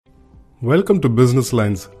Welcome to Business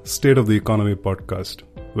Line's State of the Economy podcast,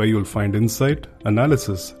 where you'll find insight,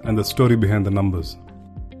 analysis, and the story behind the numbers.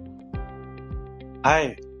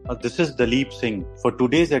 Hi, this is Dalip Singh. For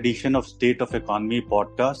today's edition of State of Economy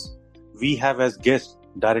podcast, we have as guest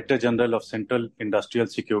Director General of Central Industrial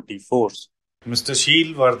Security Force, Mr.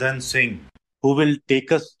 Sheel Vardhan Singh, who will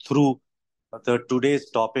take us through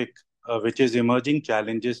today's topic, which is emerging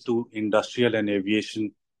challenges to industrial and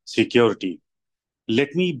aviation security.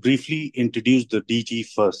 Let me briefly introduce the DG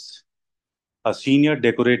first. A senior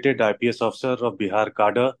decorated IPS officer of Bihar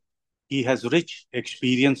cadre, he has rich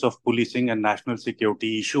experience of policing and national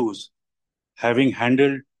security issues, having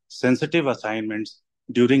handled sensitive assignments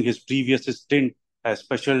during his previous stint as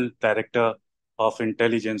Special Director of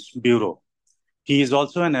Intelligence Bureau. He is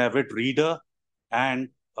also an avid reader and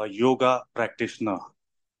a yoga practitioner.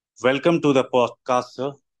 Welcome to the podcast,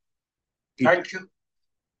 sir. Thank you.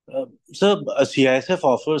 Sir, CISF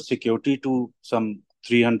offers security to some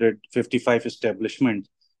 355 establishments,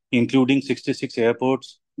 including 66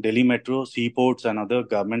 airports, Delhi Metro, seaports, and other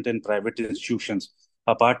government and private institutions,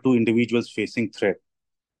 apart to individuals facing threat.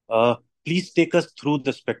 Please take us through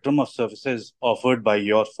the spectrum of services offered by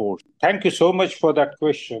your force. Thank you so much for that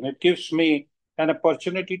question. It gives me an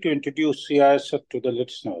opportunity to introduce CISF to the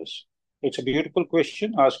listeners. It's a beautiful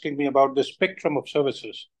question asking me about the spectrum of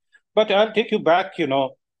services. But I'll take you back,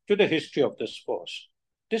 to the history of this force.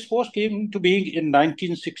 This force came into being in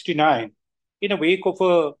 1969 in the wake of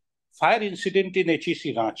a fire incident in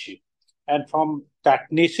HEC Ranchi. And from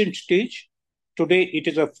that nascent stage, today it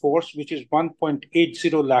is a force which is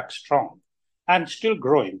 1.80 lakh strong and still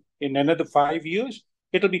growing. In another 5 years,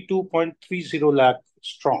 it'll be 2.30 lakh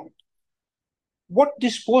strong. What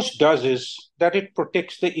this force does is that it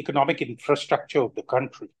protects the economic infrastructure of the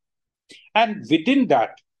country. And within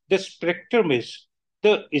that, the spectrum is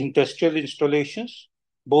the industrial installations,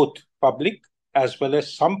 both public as well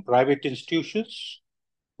as some private institutions.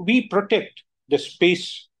 We protect the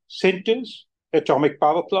space centers, atomic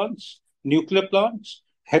power plants, nuclear plants,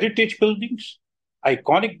 heritage buildings,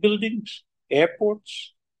 iconic buildings,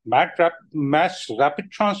 airports, mass rapid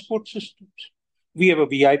transport systems. We have a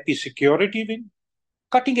VIP security wing,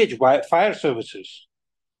 cutting-edge fire services,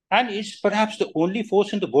 and it's perhaps the only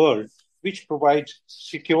force in the world which provides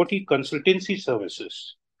security consultancy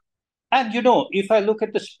services. And if I look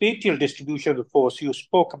at the spatial distribution of the force, you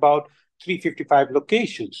spoke about 355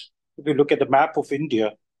 locations. If you look at the map of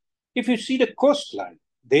India, if you see the coastline,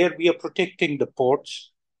 there we are protecting the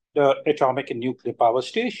ports, the atomic and nuclear power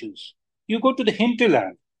stations. You go to the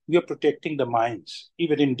hinterland, we are protecting the mines,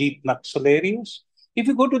 even in deep Naxal areas. If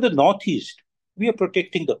you go to the northeast, we are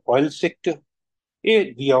protecting the oil sector.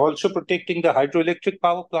 We are also protecting the hydroelectric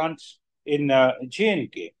power plants in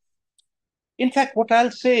J&K. In fact, what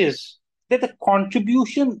I'll say is that the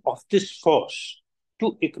contribution of this force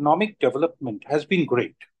to economic development has been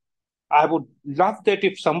great. I would love that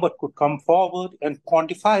if someone could come forward and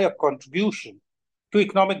quantify a contribution to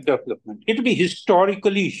economic development. It will be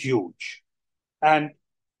historically huge. And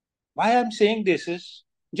why I'm saying this is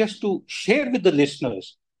just to share with the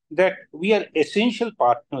listeners that we are essential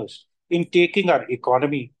partners in taking our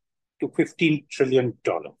economy to $15 trillion.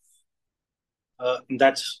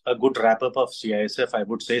 That's a good wrap-up of CISF, I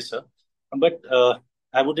would say, sir. But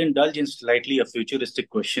I would indulge in slightly a futuristic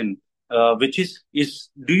question, which is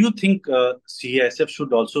do you think CISF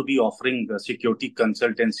should also be offering security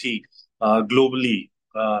consultancy globally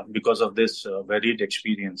because of this varied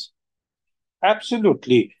experience?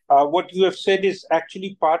 Absolutely. What you have said is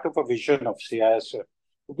actually part of a vision of CISF.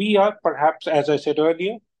 We are perhaps, as I said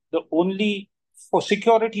earlier, the only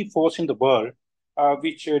security force in the world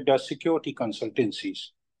which does security consultancies.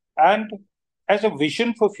 And as a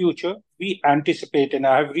vision for future, we anticipate, and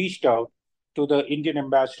I have reached out to the Indian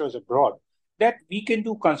ambassadors abroad, that we can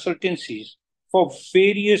do consultancies for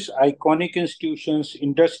various iconic institutions,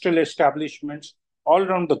 industrial establishments all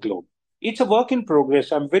around the globe. It's a work in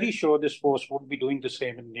progress. I'm very sure this force would be doing the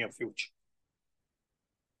same in the near future.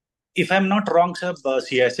 If I'm not wrong, sir,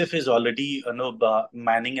 CISF is already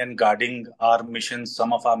manning and guarding our missions,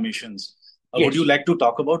 some of our missions. Yes. Would you like to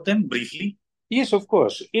talk about them briefly? Yes, of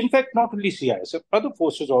course. In fact, not only CISF, other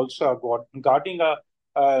forces also are guarding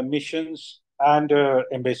our missions and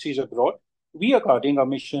embassies abroad. We are guarding our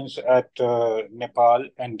missions at Nepal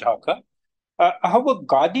and Dhaka. However,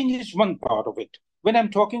 guarding is one part of it. When I'm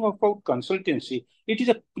talking about consultancy, it is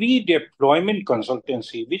a pre-deployment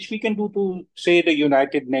consultancy, which we can do to, say, the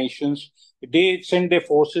United Nations. They send their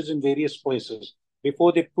forces in various places.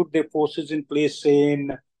 Before they put their forces in place, say,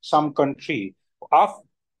 in some country, our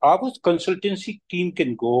consultancy team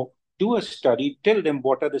can go, do a study, tell them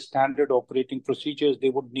what are the standard operating procedures they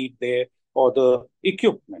would need there or the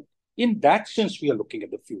equipment. In that sense, we are looking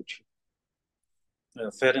at the future.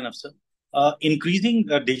 Fair enough, sir. Increasing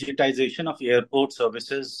digitization of airport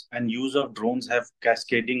services and use of drones have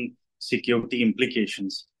cascading security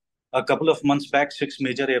implications. A couple of months back, 6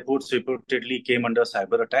 major airports reportedly came under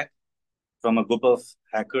cyber attack from a group of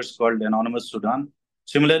hackers called Anonymous Sudan.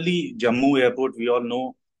 Similarly, Jammu Airport, we all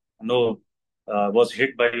know was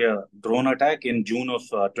hit by a drone attack in June of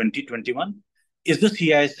 2021. Is the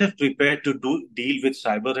CISF prepared to deal with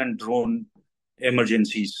cyber and drone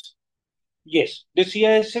emergencies? Yes, the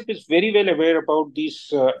CISF is very well aware about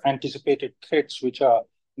these anticipated threats, which are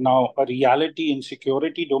now a reality in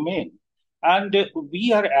security domain. And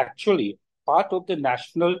we are actually part of the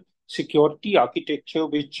national security architecture,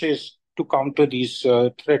 which is to counter these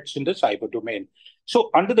threats in the cyber domain. So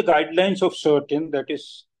under the guidelines of CERTIN, that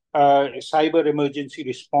is Cyber Emergency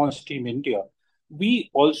Response Team India, we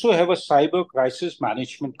also have a Cyber Crisis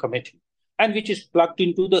Management Committee, and which is plugged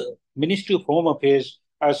into the Ministry of Home Affairs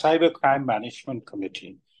Cyber Crime Management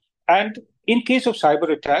Committee. And in case of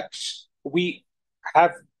cyber attacks, we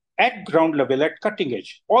have at ground level, at cutting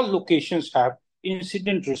edge, all locations have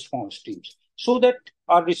incident response teams so that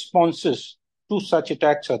our responses to such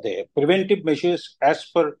attacks are there. Preventive measures as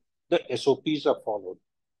per the SOPs are followed.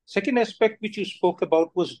 Second aspect which you spoke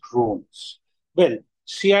about was drones. Well,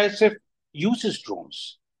 CISF uses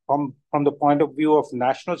drones. From the point of view of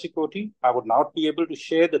national security, I would not be able to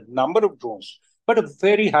share the number of drones, but a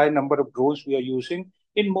very high number of drones we are using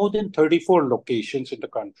in more than 34 locations in the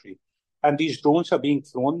country. And these drones are being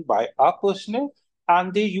flown by our personnel,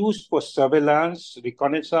 and they're used for surveillance,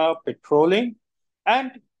 reconnaissance, patrolling.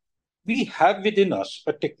 And we have within us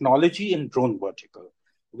a technology in drone vertical.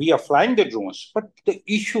 We are flying the drones, but the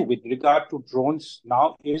issue with regard to drones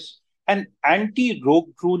now is an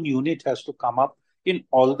anti-rogue drone unit has to come up in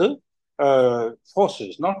all the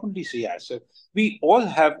forces, not only CISF. We all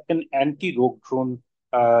have an anti-rogue drone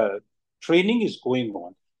training is going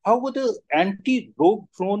on. However, the anti-rogue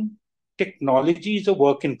drone technology is a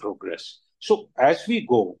work in progress. So as we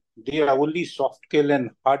go, there are only soft kill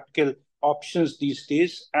and hard kill options these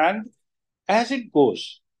days. And as it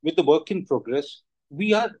goes with the work in progress,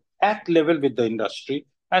 we are at level with the industry,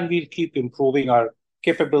 and we'll keep improving our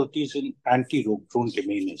capabilities in anti-rogue drone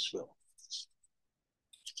domain as well.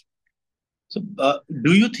 So,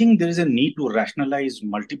 do you think there is a need to rationalize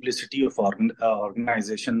multiplicity of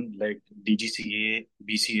organization like DGCA,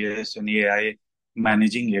 BCS, and AI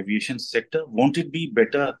managing aviation sector? Won't it be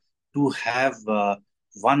better to have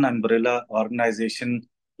one umbrella organization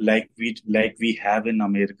like we have in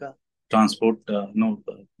America, Transport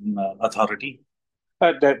Authority?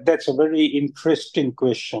 That's a very interesting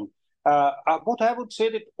question. What I would say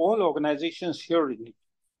that all organizations here in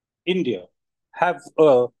India have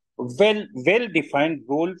a well-defined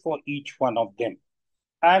role for each one of them.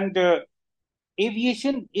 And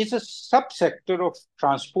aviation is a subsector of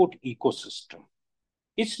transport ecosystem.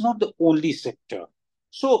 It's not the only sector.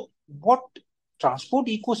 So what transport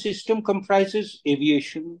ecosystem comprises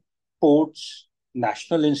aviation, ports,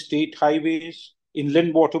 national and state highways,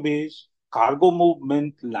 inland waterways, cargo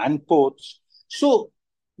movement, land ports. So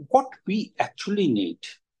what we actually need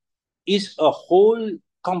is a whole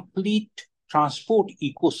complete transport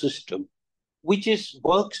ecosystem which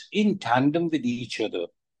works in tandem with each other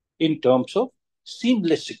in terms of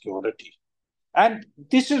seamless security. And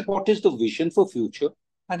this is what is the vision for future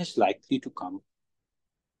and is likely to come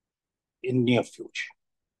in near future.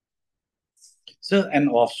 So an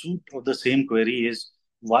offshoot of the same query is,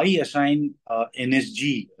 why assign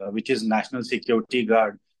NSG, which is National Security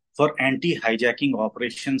Guard, for anti-hijacking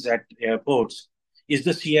operations at airports? Is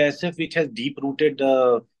the CISF, which has deep-rooted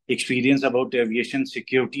experience about aviation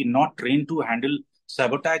security, not trained to handle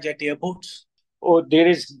sabotage at airports? Oh, there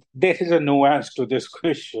is a nuance to this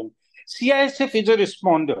question. CISF is a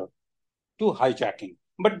responder to hijacking,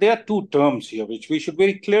 but there are two terms here which we should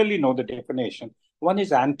very clearly know the definition. One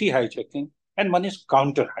is anti-hijacking and one is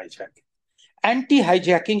counter-hijacking.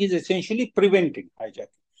 Anti-hijacking is essentially preventing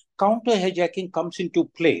hijacking. Counter-hijacking comes into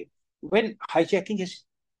play when hijacking has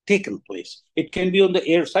taken place. It can be on the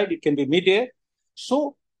air side, it can be mid-air.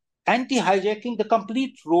 So anti-hijacking, the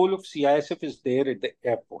complete role of CISF is there at the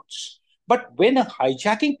airports. But when a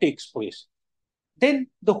hijacking takes place, then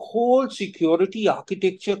the whole security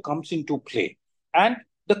architecture comes into play. And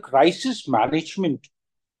the crisis management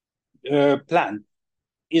plan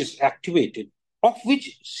is activated, of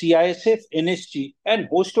which CISF, NSG, and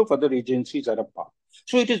host of other agencies are a part.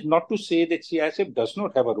 So it is not to say that CISF does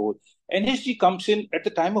not have a role. NSG comes in at the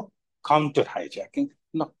time of counter-hijacking,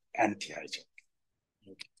 not anti-hijacking.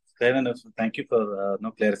 Fair enough. Thank you for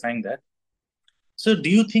clarifying that. So,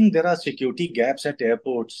 do you think there are security gaps at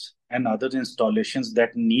airports and other installations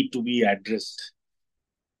that need to be addressed?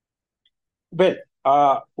 Well,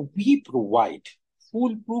 we provide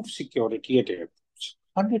foolproof security at airports,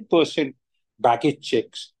 100% baggage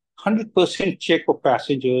checks, 100% check of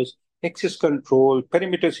passengers, access control,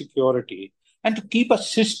 perimeter security. And to keep a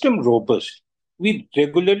system robust, we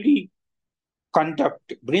regularly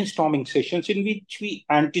conduct brainstorming sessions in which we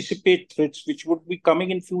anticipate threats which would be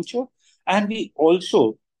coming in future, and we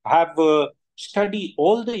also have study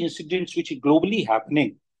all the incidents which are globally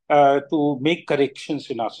happening to make corrections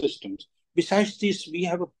in our systems. Besides this, we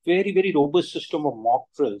have a very robust system of mock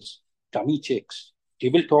drills, dummy checks,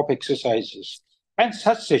 tabletop exercises, and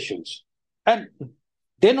such sessions. And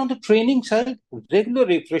then on the training side, regular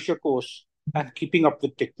refresher course and keeping up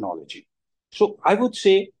with technology. So I would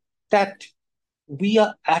say that we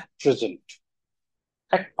are at present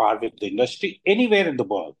at par with the industry anywhere in the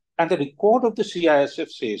world. And the record of the CISF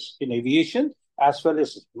says in aviation, as well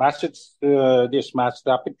as this mass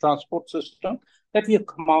rapid transport system, that we have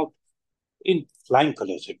come out in flying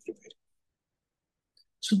colors everywhere.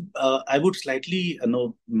 So, I would slightly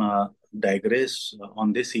digress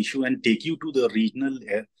on this issue and take you to the regional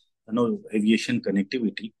aviation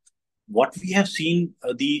connectivity. What we have seen,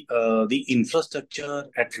 the infrastructure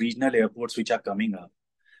at regional airports which are coming up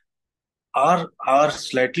are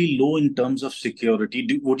slightly low in terms of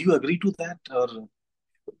security. Would you agree to that? Or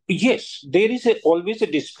Yes, there is always a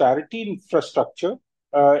disparity in infrastructure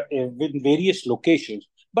with various locations,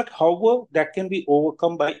 but however, that can be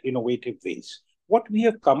overcome by innovative ways. What we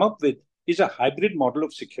have come up with is a hybrid model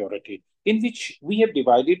of security in which we have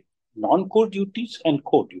divided non-core duties and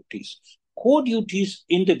core duties. Core duties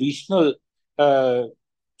in the regional uh,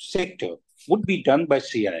 sector would be done by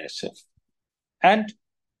CISF, and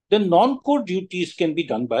the non-core duties can be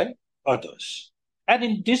done by others. And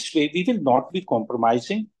in this way, we will not be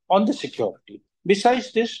compromising on the security.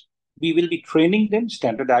 Besides this, we will be training them,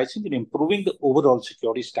 standardizing, and improving the overall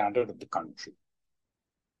security standard of the country.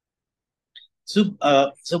 so,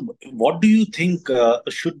 what do you think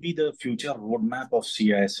should be the future roadmap of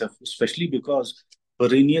CISF, especially because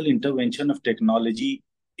perennial intervention of technology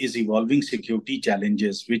is evolving security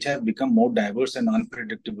challenges, which have become more diverse and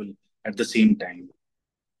unpredictable at the same time?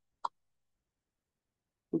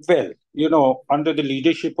 Well, under the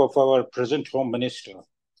leadership of our present Home Minister,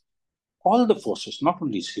 all the forces, not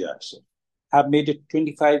only CISF, have made a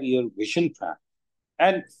 25-year vision plan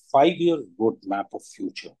and 5-year roadmap of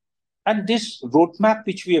future. And this roadmap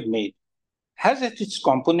which we have made has at its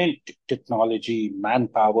component technology,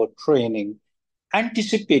 manpower, training,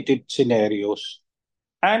 anticipated scenarios,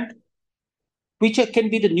 and which can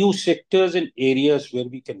be the new sectors and areas where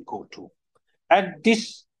we can go to. And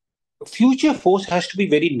this future force has to be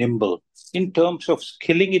very nimble in terms of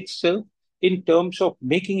skilling itself, in terms of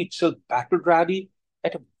making itself battle ready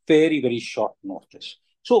at a very short notice.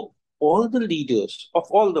 So all the leaders of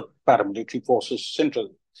all the paramilitary forces, central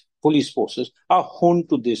police forces, are honed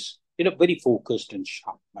to this in a very focused and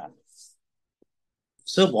sharp manner.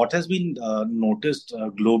 So, what has been noticed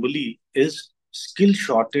globally is skill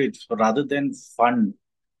shortage rather than fund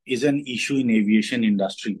is an issue in aviation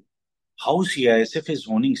industry. How CISF is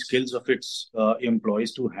honing skills of its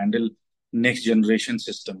employees to handle next generation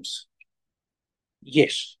systems?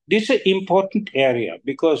 Yes, this is an important area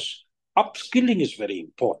because upskilling is very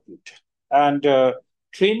important, and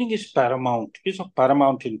training is of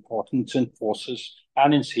paramount importance in forces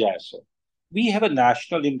and in CISF. We have a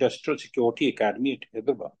National Industrial Security Academy at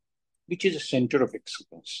Hyderabad, which is a center of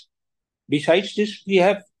excellence. Besides this, we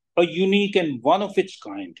have a unique and one of its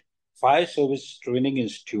kind Fire Service Training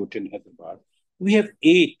Institute in Hyderabad. We have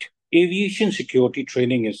 8 aviation security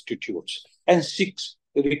training institutes and 6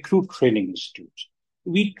 recruit training institutes.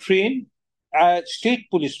 We train state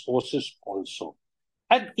police forces also.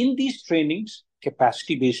 And in these trainings,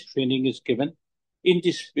 capacity-based training is given. In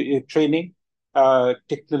this training,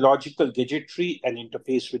 technological gadgetry and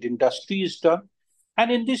interface with industry is done. And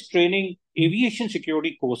in this training, aviation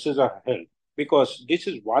security courses are held because this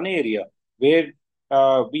is one area where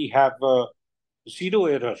we have zero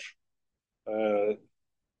error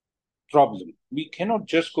problem. We cannot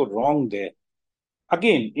just go wrong there.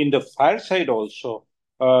 Again, in the fire side also,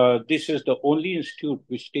 this is the only institute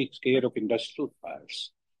which takes care of industrial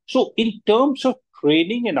fires. So in terms of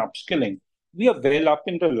training and upskilling, we are well up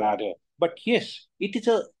in the ladder. But yes, it is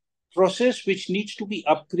a process which needs to be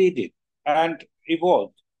upgraded and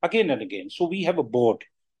evolved again and again. So we have a board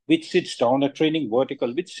which sits down, a training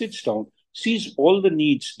vertical which sits down, sees all the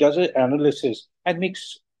needs, does an analysis, and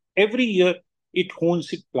makes every year it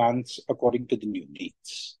hones its plans according to the new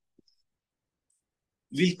needs.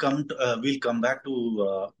 We'll come back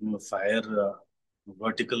to fire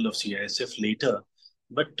vertical of CISF later,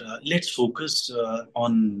 but let's focus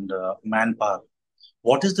on manpower.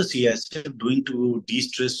 What is the CISF doing to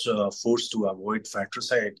de-stress force to avoid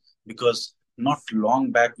fratricide? Because not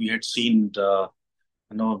long back we had seen you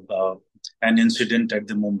know uh, an incident at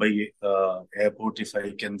the Mumbai airport, if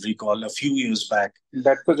I can recall, a few years back.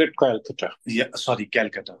 That was at Calcutta. Yeah, sorry,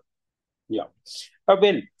 Calcutta. Yeah.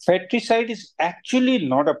 Well, fetricide is actually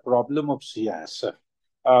not a problem of CISF.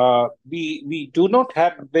 We do not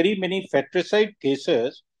have very many fetricide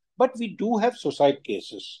cases, but we do have suicide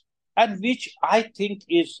cases, and which I think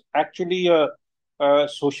is actually a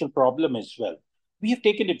social problem as well. We have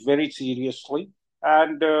taken it very seriously,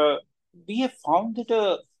 and we have found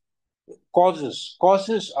that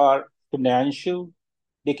causes are financial,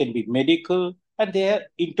 they can be medical, and they are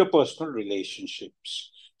interpersonal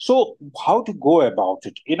relationships. So, how to go about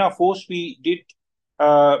it? In our force, we did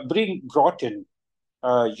brought in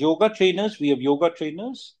yoga trainers. We have yoga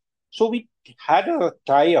trainers. So we had a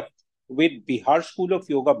tie-up with Bihar School of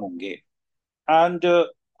Yoga Munger, and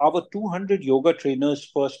our 200 yoga trainers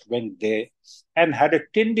first went there and had a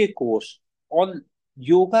 10-day course on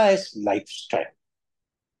yoga as lifestyle.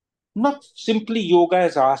 Not simply yoga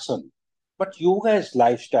as asana, but yoga as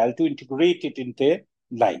lifestyle to integrate it in their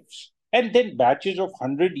lives. And then batches of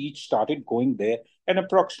 100 each started going there, and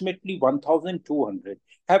approximately 1,200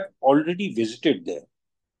 have already visited there.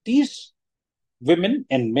 These women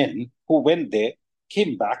and men who went there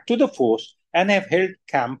came back to the force and have held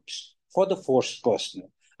camps for the force personnel.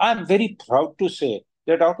 I'm very proud to say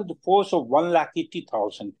that out of the force of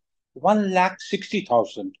 1,80,000,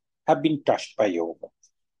 1,60,000 have been touched by yoga.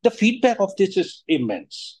 The feedback of this is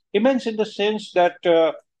immense. Immense in the sense that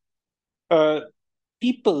uh,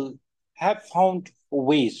 people have found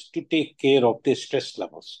ways to take care of their stress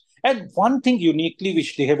levels. And one thing uniquely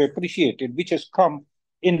which they have appreciated, which has come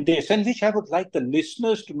in this, and which I would like the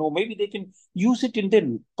listeners to know, maybe they can use it in their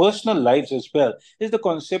personal lives as well, is the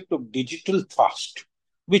concept of digital fast,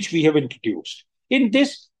 which we have introduced. In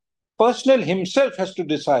this, personnel himself has to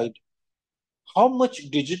decide how much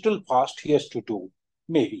digital fast he has to do,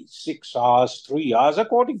 maybe 6 hours, 3 hours,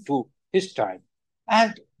 according to his time.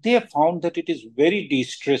 And they have found that it is very de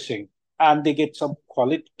stressing and they get some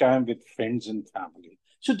quality time with friends and family.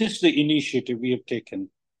 So, this is the initiative we have taken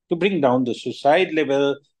to bring down the suicide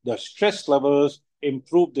level, the stress levels,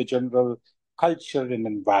 improve the general culture and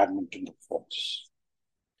environment in the force.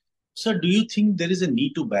 So, do you think there is a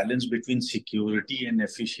need to balance between security and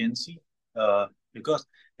efficiency? Because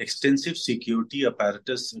extensive security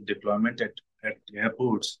apparatus deployment at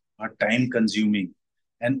airports are time consuming,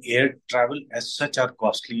 and air travel as such are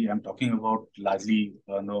costly. I'm talking about largely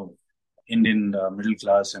no Indian middle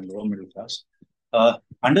class and lower middle class.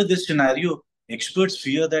 Under this scenario, experts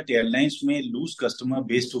fear that airlines may lose customer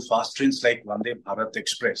base to fast trains like Vande Bharat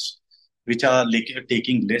Express, which are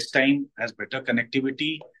taking less time, has better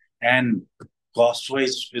connectivity, and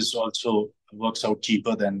cost-wise is also works out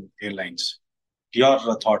cheaper than airlines. Your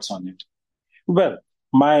thoughts on it? Well,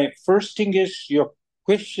 my first thing is your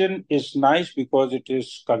question is nice because it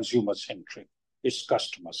is consumer centric, it's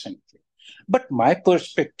customer centric. But my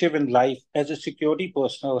perspective in life as a security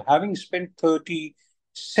personnel, having spent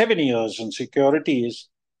 37 years in security, is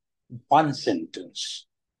one sentence: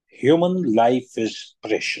 human life is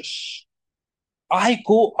precious. I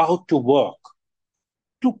go out to work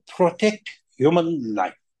to protect human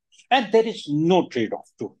life, and there is no trade off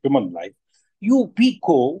to human life. We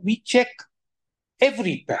go, we check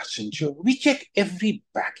every passenger. We check every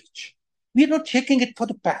baggage. We are not checking it for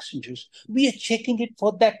the passengers. We are checking it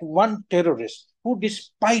for that one terrorist who,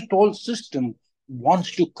 despite all system,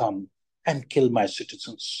 wants to come and kill my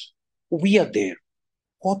citizens. We are there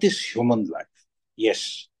for this human life.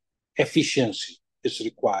 Yes, efficiency is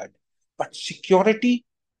required, but security,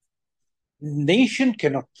 nation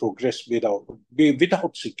cannot progress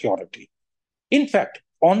without security. In fact,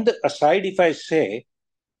 on the aside, if I say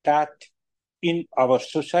that in our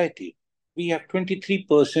society, we have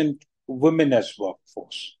 23% women as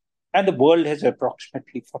workforce, and the world has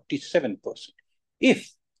approximately 47%.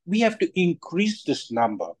 If we have to increase this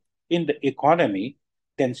number in the economy,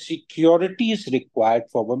 then security is required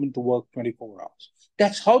for women to work 24 hours.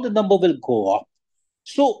 That's how the number will go up.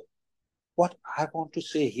 So, what I want to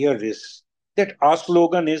say here is that our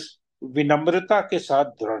slogan is Vinamrata ke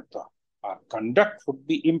saath dृढ़ता. Our conduct would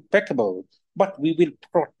be impeccable, but we will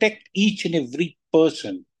protect each and every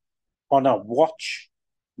person on our watch.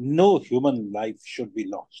 No human life should be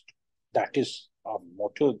lost. That is our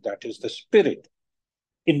motto, that is the spirit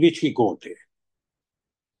in which we go there.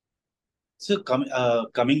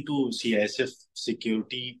 Coming to CISF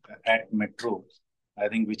security at Metro, I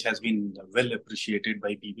think which has been well appreciated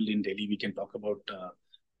by people in Delhi. We can talk about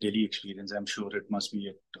Delhi experience. I'm sure it must be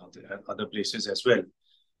at other places as well.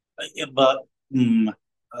 Yeah, but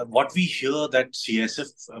what we hear that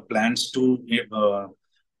CSF plans to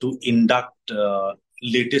induct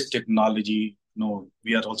latest technology. No,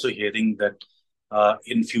 we are also hearing that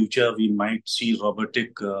in future we might see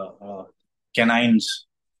robotic canines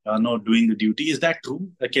no doing the duty. Is that true?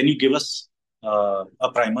 Can you give us a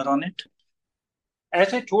primer on it?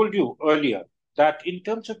 As I told you earlier, that in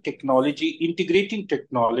terms of technology, integrating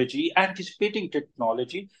technology, anticipating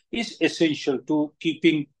technology is essential to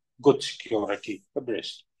keeping good security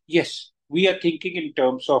abreast. Yes, we are thinking in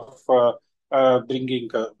terms of bringing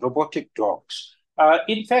robotic dogs.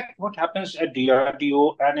 In fact, what happens at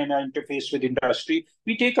DRDO and in our interface with industry,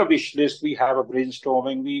 we take a wish list, we have a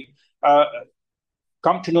brainstorming, we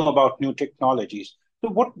come to know about new technologies. So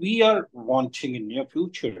what we are wanting in near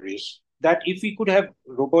future is that if we could have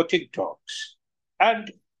robotic dogs,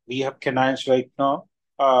 and we have canines right now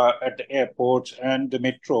at the airports and the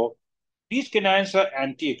metro, these canines are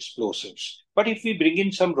anti-explosives. But if we bring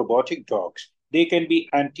in some robotic dogs, they can be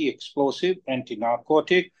anti-explosive,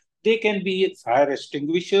 anti-narcotic, they can be fire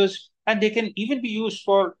extinguishers, and they can even be used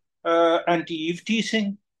for anti-eve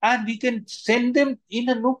teasing. And we can send them in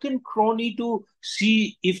a nook and cranny to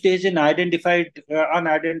see if there's an unidentified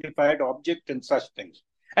object and such things.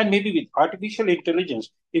 And maybe with artificial intelligence,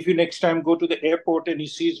 if you next time go to the airport and he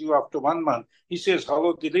sees you after 1 month, he says,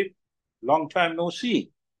 "Hello, Dilip, long time no see."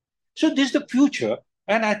 So this is the future,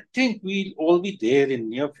 and I think we'll all be there in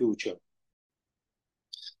near future.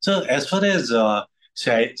 So as far as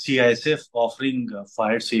CISF offering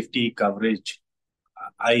fire safety coverage,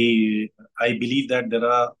 I I believe that there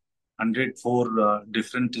are 104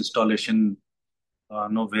 different installation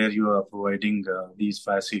where you are providing these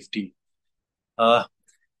fire safety. Uh,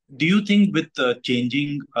 do you think with the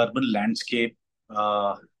changing urban landscape,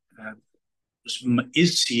 uh, uh,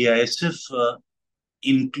 is CISF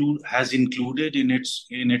included in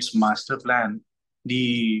its master plan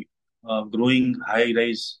the growing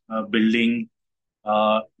high-rise building,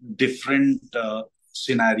 uh, different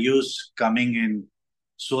scenarios coming in,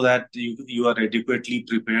 so that you are adequately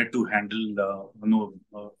prepared to handle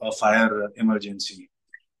a fire emergency?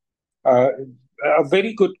 Uh, a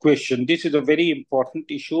very good question. This is a very important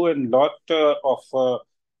issue, and lot of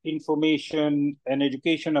information and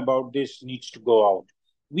education about this needs to go out.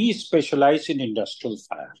 We specialize in industrial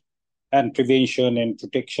fire and prevention and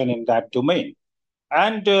protection in that domain,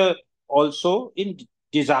 and also in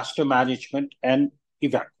disaster management and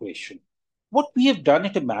evacuation. What we have done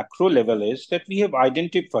at a macro level is that we have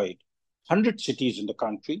identified 100 cities in the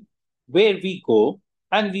country where we go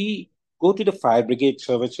and we go to the fire brigade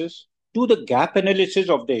services, do the gap analysis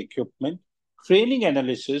of the equipment, training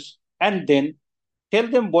analysis, and then tell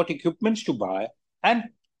them what equipments to buy and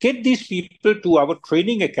get these people to our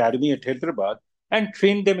training academy at Hyderabad and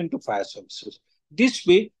train them into fire services. This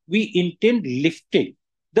way, we intend lifting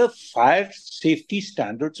the fire safety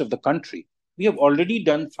standards of the country. We have already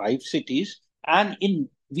done 5 cities, and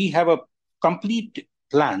we have a complete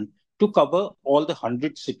plan to cover all the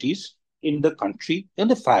 100 cities in the country in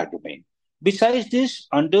the fire domain. Besides this,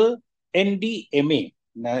 under NDMA,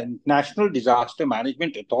 National Disaster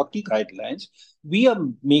Management Authority guidelines, we are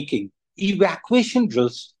making evacuation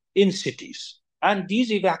drills in cities. And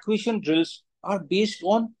these evacuation drills are based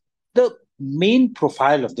on the main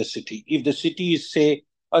profile of the city. If the city is, say,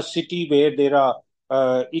 a city where there are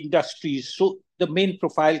industries, so the main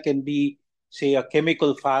profile can be, say, a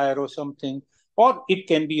chemical fire or something, or it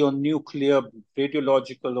can be on nuclear,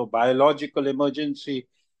 radiological, or biological emergency,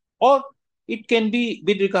 or it can be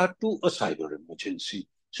with regard to a cyber emergency.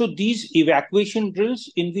 So these evacuation drills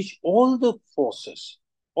in which all the forces,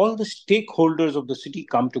 all the stakeholders of the city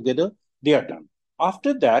come together, they are done.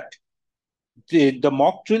 After that, the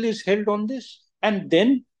mock drill is held on this, and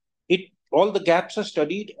then it all the gaps are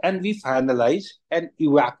studied, and we finalize an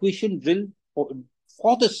evacuation drill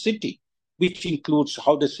for the city, which includes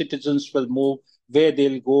how the citizens will move, where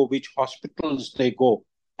they'll go, which hospitals they go,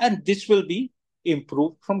 and this will be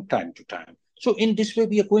improved from time to time. So in this way,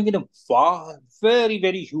 we are going in a very,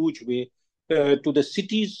 very huge way to the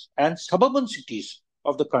cities and suburban cities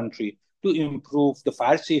of the country to improve the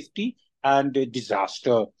fire safety and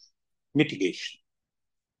disaster mitigation.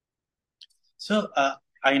 So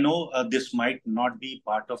I know this might not be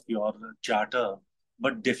part of your charter,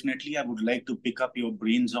 but definitely I would like to pick up your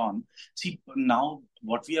brains on. See, now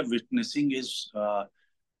what we are witnessing is a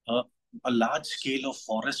large scale of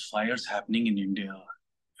forest fires happening in India.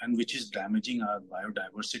 and which is damaging our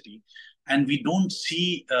biodiversity. And we don't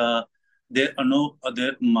see there are no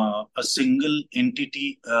a single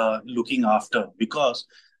entity looking after, because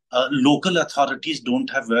local authorities don't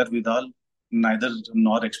have wherewithal, neither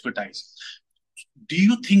nor expertise. Do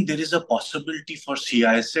you think there is a possibility for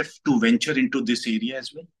CISF to venture into this area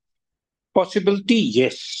as well? Possibility,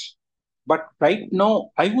 yes. But right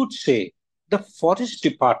now, I would say the forest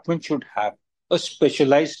department should have a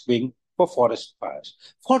specialized wing for forest fires.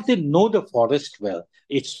 For they know the forest well,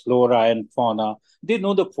 its flora and fauna. They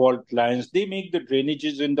know the fault lines. They make the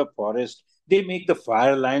drainages in the forest. They make the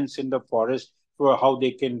fire lines in the forest for how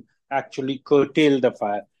they can actually curtail the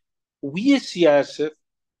fire. We as CISF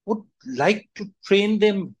would like to train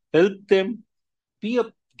them, help them,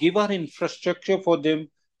 give our infrastructure for them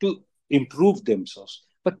to improve themselves.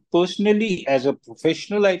 But personally, as a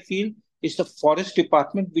professional, I feel is the forest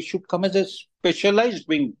department, we should come as a specialized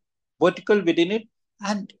wing, vertical within it,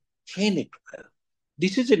 and train it well.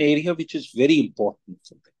 This is an area which is very important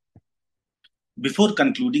for them. Before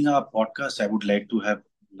concluding our podcast, I would like to have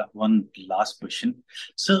one last question.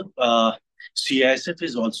 So, CISF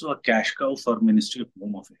is also a cash cow for Ministry of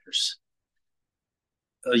Home Affairs.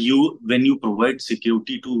 When you provide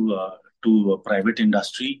security to private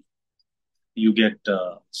industry, you get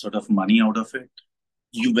sort of money out of it.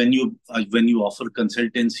 When you offer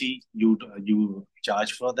consultancy, you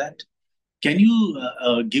charge for that. Can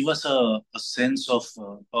you give us a sense of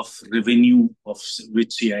revenue of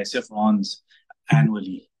which CISF earns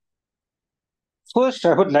annually? First,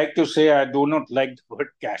 I would like to say I do not like the word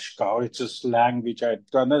cash cow. It's a slang which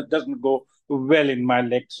doesn't go well in my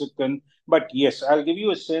lexicon. But yes, I'll give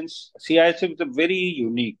you a sense. CISF is a very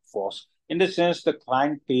unique force in the sense the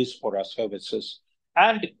client pays for our services.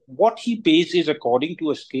 And what he pays is according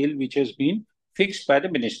to a scale which has been fixed by the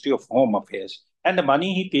Ministry of Home Affairs. And the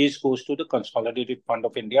money he pays goes to the Consolidated Fund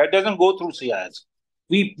of India. It doesn't go through CISF.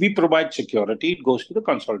 We provide security. It goes to the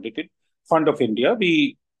Consolidated Fund of India.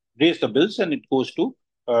 We raise the bills and it goes to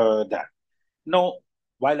that. Now,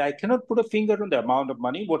 while I cannot put a finger on the amount of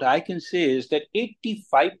money, what I can say is that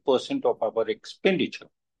 85% of our expenditure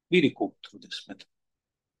we recoup through this method.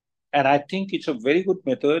 And I think it's a very good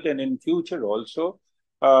method. And in future also,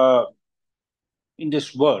 in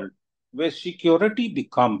this world where security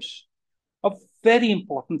becomes a very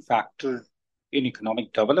important factor in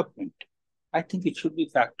economic development, I think it should be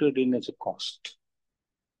factored in as a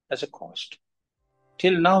cost.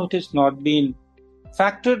 Till now, it has not been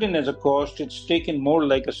factored in as a cost. It's taken more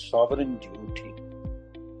like a sovereign duty.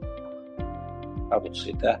 I would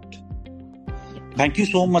say that. Thank you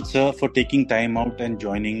so much, sir, for taking time out and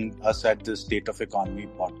joining us at the State of Economy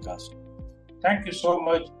podcast. Thank you so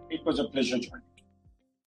much. It was a pleasure joining.